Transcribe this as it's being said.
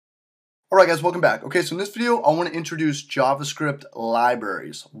Alright guys, welcome back. Okay, so in this video I want to introduce JavaScript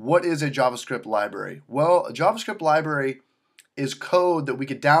libraries. What is a JavaScript library? Well, a JavaScript library is code that we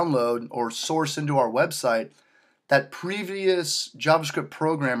could download or source into our website that previous JavaScript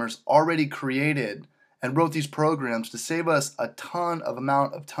programmers already created and wrote these programs to save us a ton of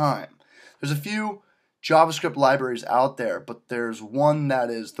amount of time. There's a few JavaScript libraries out there, but there's one that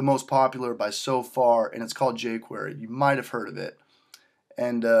is the most popular by so far, and it's called JQuery. You might have heard of it.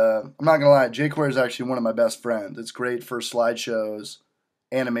 And I'm not going to lie, JQuery is actually one of my best friends. It's great for slideshows,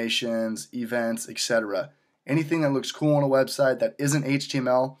 animations, events, etc. Anything that looks cool on a website that isn't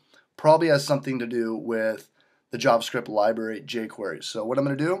HTML probably has something to do with the JavaScript library JQuery. So what I'm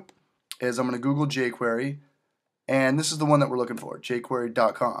going to do is I'm going to Google JQuery, and this is the one that we're looking for,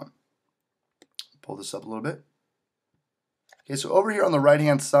 jQuery.com. Pull this up a little bit. Okay, so over here on the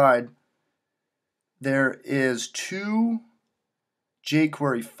right-hand side, there is two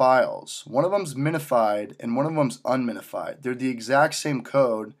jQuery files. One of them's minified and one of them's unminified. They're the exact same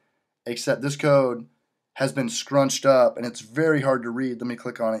code, except this code has been scrunched up and it's very hard to read. Let me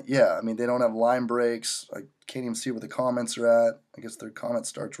click on it. Yeah, I mean, they don't have line breaks. I can't even see where the comments are at. I guess their comment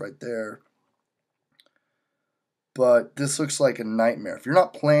starts right there. But this looks like a nightmare. If you're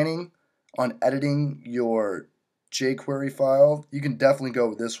not planning on editing your jQuery file, you can definitely go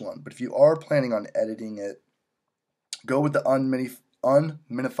with this one. But if you are planning on editing it, go with the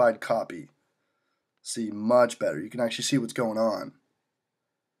unminified copy. See, much better. You can actually see what's going on.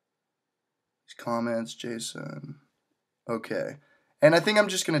 These comments, Jason. Okay. And I think I'm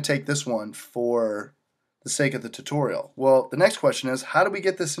just going to take this one for the sake of the tutorial. Well, the next question is, how do we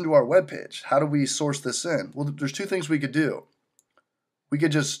get this into our web page? How do we source this in? Well, there's two things we could do. We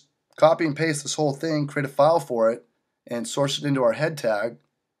could just copy and paste this whole thing, create a file for it, and source it into our head tag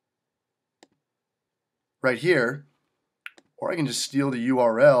right here. Or I can just steal the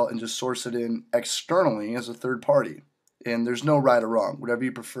URL and just source it in externally as a third party. And there's no right or wrong. Whatever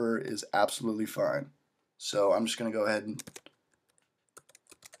you prefer is absolutely fine. So I'm just going to go ahead and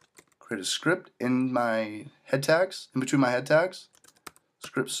create a script in my head tags, in between my head tags.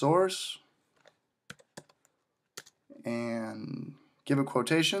 Script source. And give it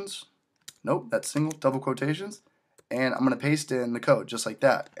quotations. Nope, that's single, double quotations. And I'm going to paste in the code just like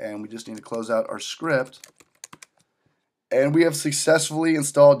that. And we just need to close out our script. And we have successfully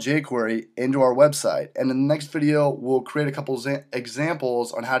installed jQuery into our website. And in the next video, we'll create a couple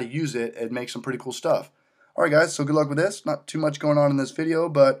examples on how to use it and make some pretty cool stuff. Alright guys, so good luck with this. Not too much going on in this video,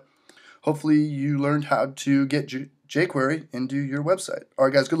 but hopefully you learned how to get jQuery into your website.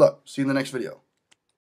 Alright guys, good luck. See you in the next video.